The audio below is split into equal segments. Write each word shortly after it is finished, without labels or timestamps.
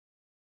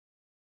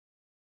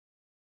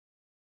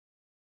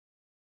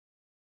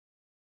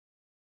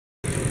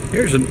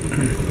Here's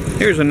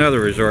another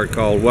resort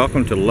called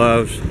Welcome to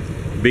Love's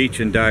Beach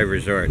and Dive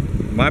Resort.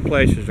 My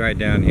place is right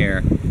down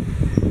here,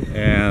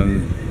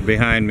 and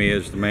behind me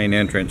is the main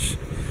entrance.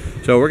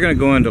 So we're going to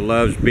go into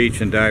Love's Beach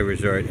and Dive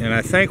Resort, and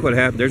I think what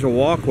happened, there's a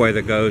walkway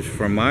that goes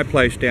from my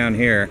place down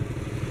here,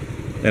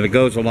 and it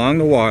goes along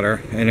the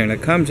water, and then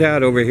it comes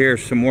out over here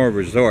some more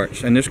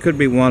resorts, and this could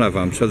be one of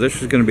them. So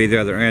this is going to be the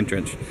other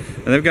entrance,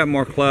 and they've got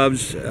more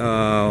clubs,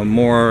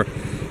 more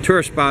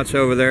tourist spots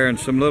over there, and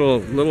some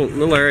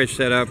little areas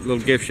set up, little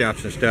gift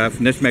shops and stuff,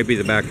 and this may be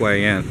the back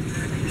way in.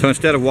 So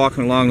instead of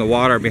walking along the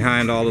water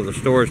behind all of the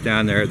stores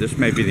down there, this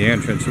may be the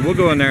entrance, and we'll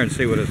go in there and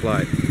see what it's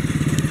like.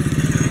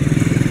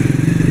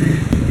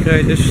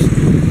 Okay, this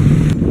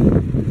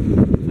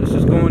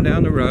is going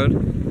down the road.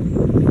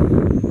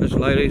 This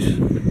lady's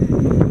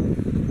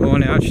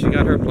going out. She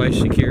got her place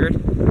secured.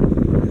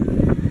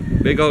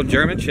 Big old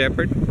German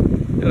Shepherd.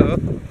 Hello.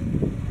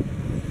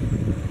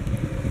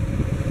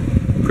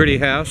 Pretty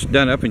house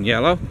done up in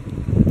yellow.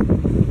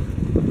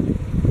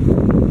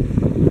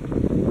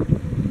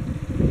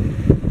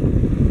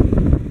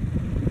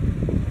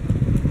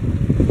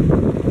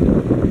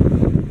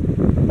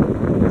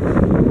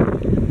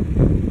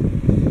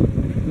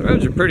 The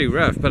roads are pretty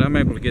rough, but I'm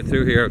able to get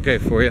through here okay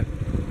for you.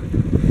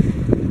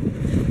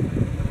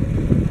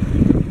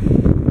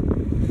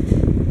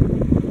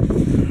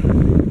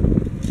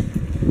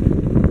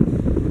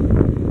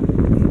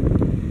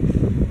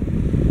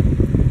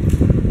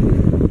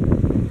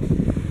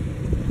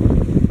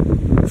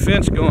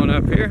 Fence going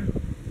up here.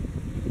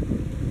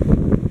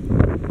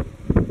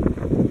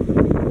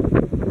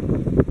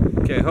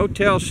 Okay,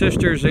 Hotel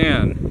Sisters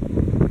Inn.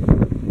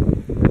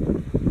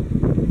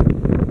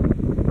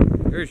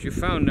 Here's your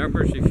phone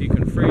numbers if you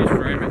can freeze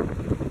frame it.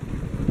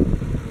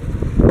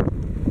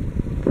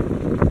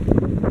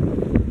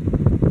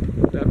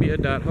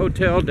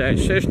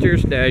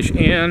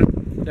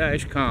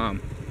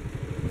 www.hotel-sisters-inn.com.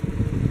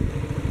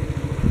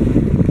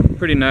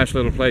 Pretty nice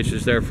little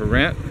places there for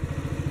rent.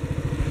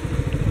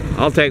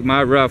 I'll take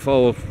my rough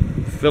old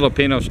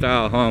Filipino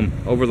style home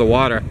over the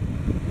water.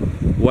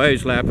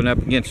 Waves lapping up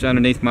against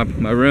underneath my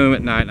room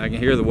at night, and I can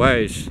hear the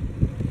waves.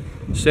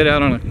 Sit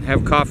out and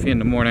have coffee in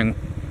the morning,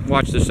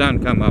 watch the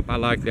sun come up. I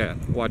like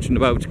that, watching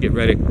the boats get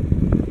ready.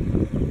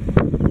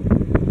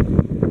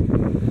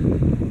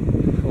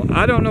 Well,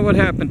 I don't know what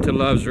happened to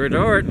Love's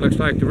Resort. Looks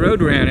like the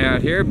road ran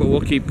out here, but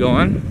we'll keep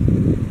going.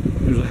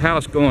 There's a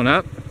house going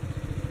up.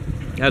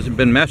 Hasn't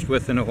been messed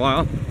with in a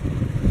while.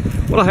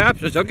 What'll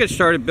happen is they'll get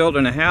started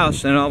building a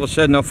house, and all of a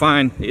sudden they'll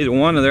find either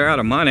one, they're out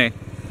of money,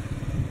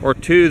 or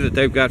two, that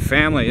they've got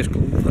families,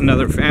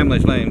 another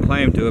family's laying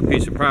claim to a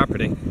piece of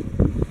property.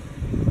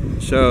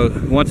 So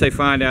once they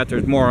find out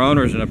there's more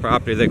owners in the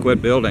property, they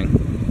quit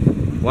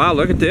building. Wow,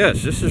 look at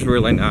this. This is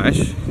really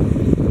nice.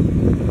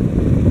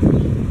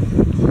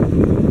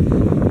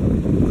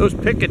 Those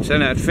pickets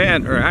in that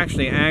fence are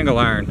actually angle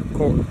iron,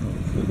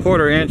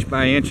 quarter inch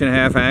by inch and a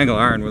half angle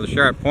iron with a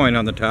sharp point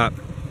on the top.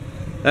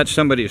 That's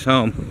somebody's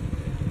home.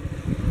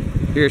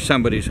 Here's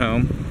somebody's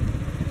home.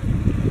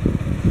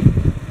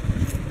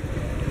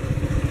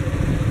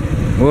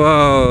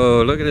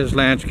 Whoa, look at this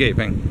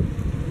landscaping.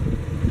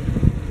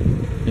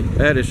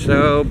 That is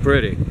so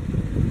pretty.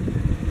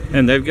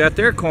 And they've got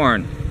their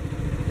corn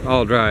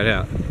all dried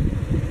out.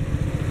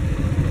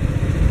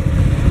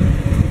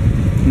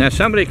 Now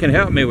somebody can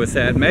help me with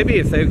that. Maybe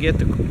if they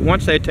get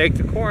once they take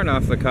the corn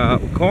off the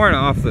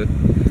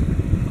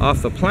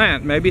off the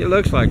plant, maybe it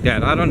looks like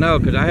that. I don't know,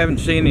 because I haven't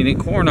seen any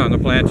corn on the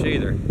plants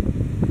either.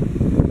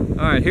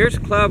 Alright, here's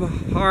Club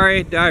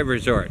Hari Dive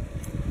Resort.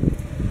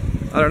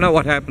 I don't know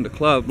what happened to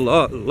Club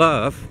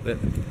Love, but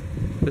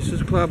this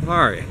is Club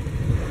Hari.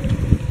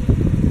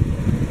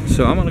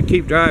 So I'm going to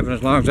keep driving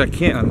as long as I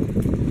can.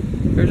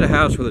 Here's a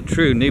house with a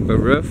true Nipa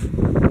roof.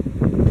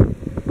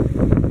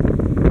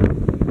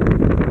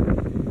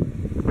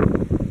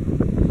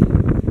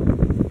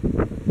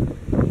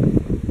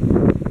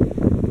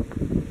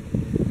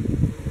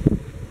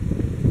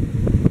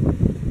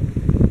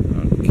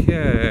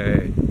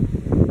 Okay.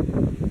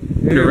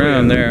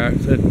 Around there,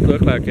 it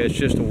looked like it's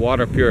just a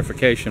water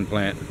purification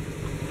plant.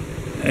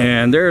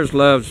 And there's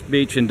Love's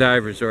Beach and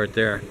Dive Resort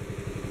there.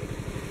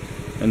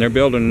 And they're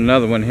building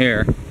another one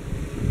here.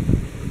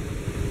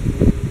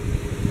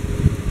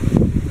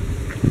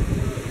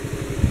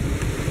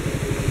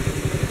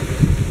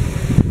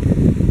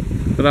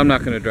 But I'm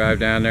not going to drive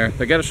down there.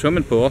 They got a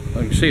swimming pool.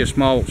 I can see a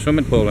small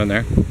swimming pool in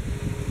there.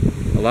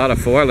 A lot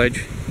of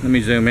foliage. Let me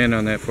zoom in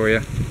on that for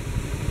you.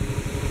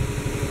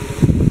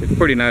 It's a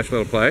pretty nice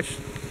little place.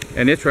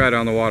 And it's right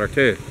on the water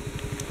too.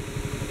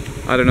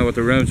 I don't know what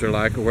the rooms are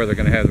like or where they're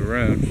going to have the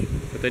rooms,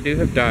 but they do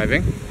have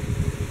diving.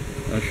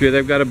 I'm sure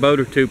they've got a boat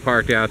or two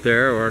parked out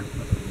there, or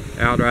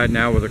out right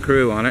now with a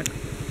crew on it.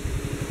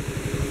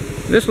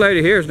 This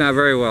lady here is not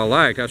very well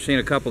liked. I've seen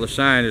a couple of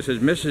signs. It says,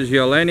 Mrs.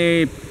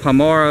 Yoleni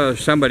Pamora,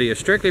 somebody is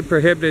strictly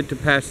prohibited to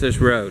pass this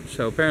road.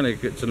 So apparently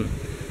it's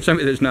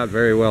somebody that's not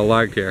very well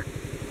liked here.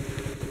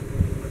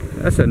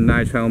 That's a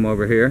nice home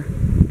over here.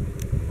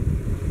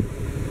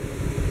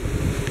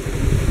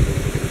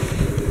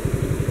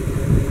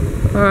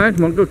 Alright,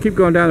 we'll go keep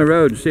going down the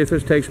road and see if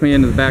this takes me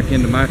into the back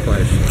end of my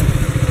place.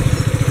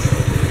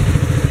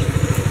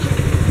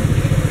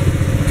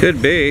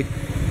 Could be.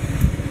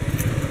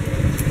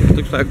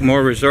 Looks like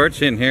more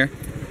resorts in here.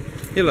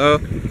 Hello.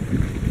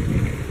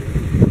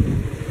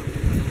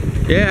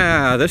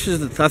 Yeah, this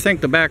is, I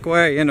think, the back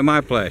way into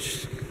my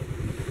place.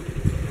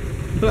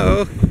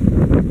 Hello.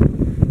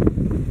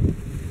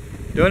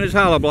 Doing his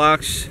hollow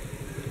blocks.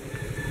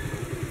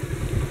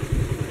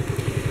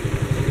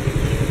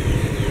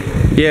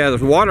 Yeah,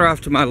 there's water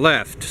off to my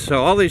left.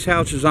 So all these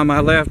houses on my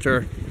left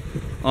are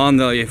on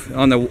the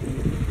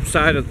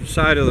side of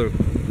the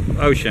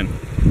ocean.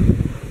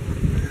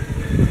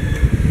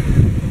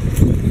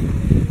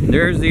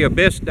 There's the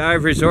Abyss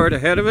Dive Resort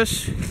ahead of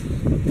us.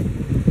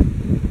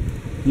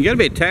 You gotta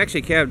be a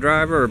taxi cab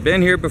driver or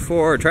been here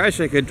before or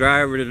tricycle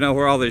driver to know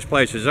where all these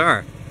places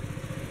are.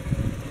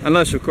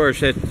 Unless, of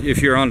course,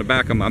 if you're on the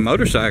back of my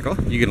motorcycle,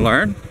 you can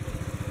learn.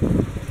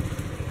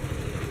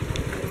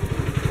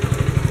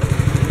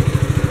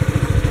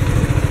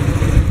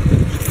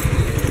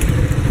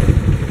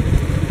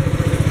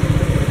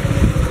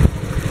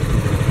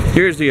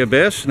 Here's the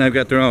Abyss, and they've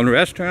got their own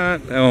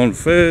restaurant, their own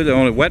food, their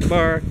own wet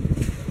bar.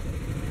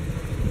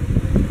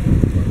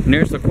 And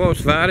there's the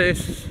Quos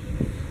Vades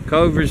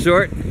Cove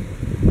Resort.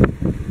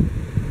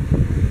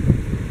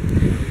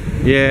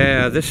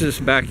 Yeah, this is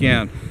back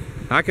in.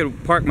 I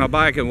could park my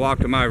bike and walk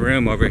to my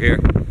room over here.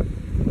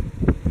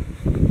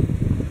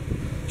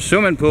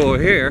 Swimming pool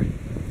here.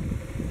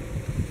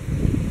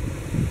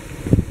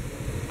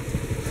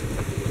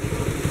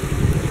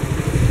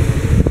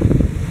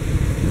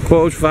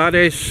 Quos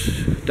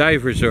Vades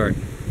Dive Resort.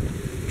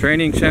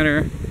 Training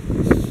center.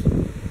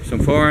 Some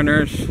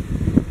foreigners.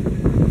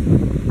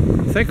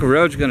 I think the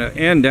road's going to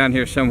end down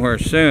here somewhere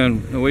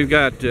soon. We've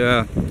got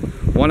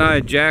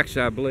One-Eyed Jack's,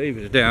 I believe,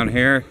 is down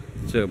here.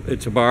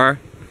 It's a bar.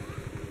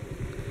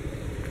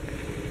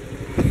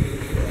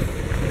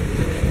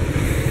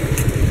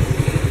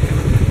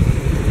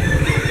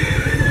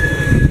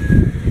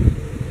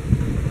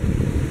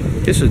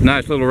 This is a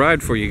nice little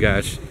ride for you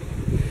guys.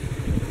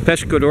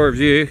 Pescador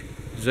View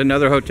is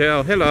another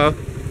hotel. Hello.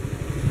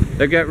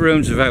 They've got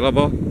rooms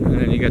available.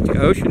 And then you got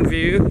the ocean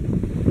view.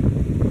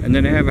 And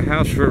then they have a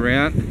house for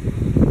rent.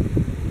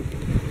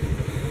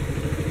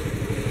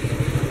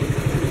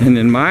 And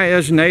then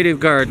Maya's Native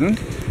Garden.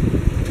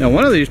 Now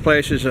one of these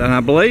places, and I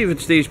believe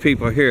it's these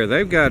people here,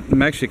 they've got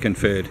Mexican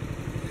food.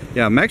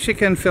 Yeah,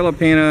 Mexican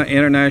Filipino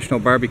International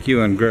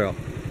Barbecue and Grill.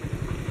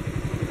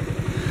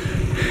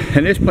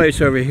 And this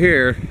place over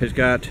here has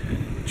got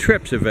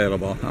trips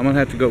available. I'm gonna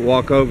have to go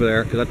walk over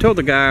there because I told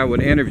the guy I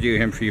would interview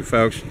him for you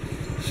folks.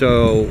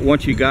 So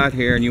once you got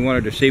here and you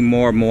wanted to see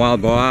more of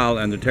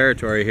Moalboal and the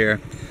territory here,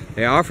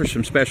 they offer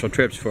some special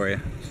trips for you.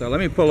 So let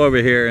me pull over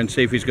here and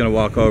see if he's gonna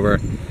walk over.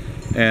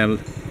 And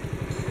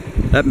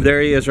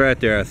there he is right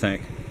there, I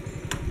think.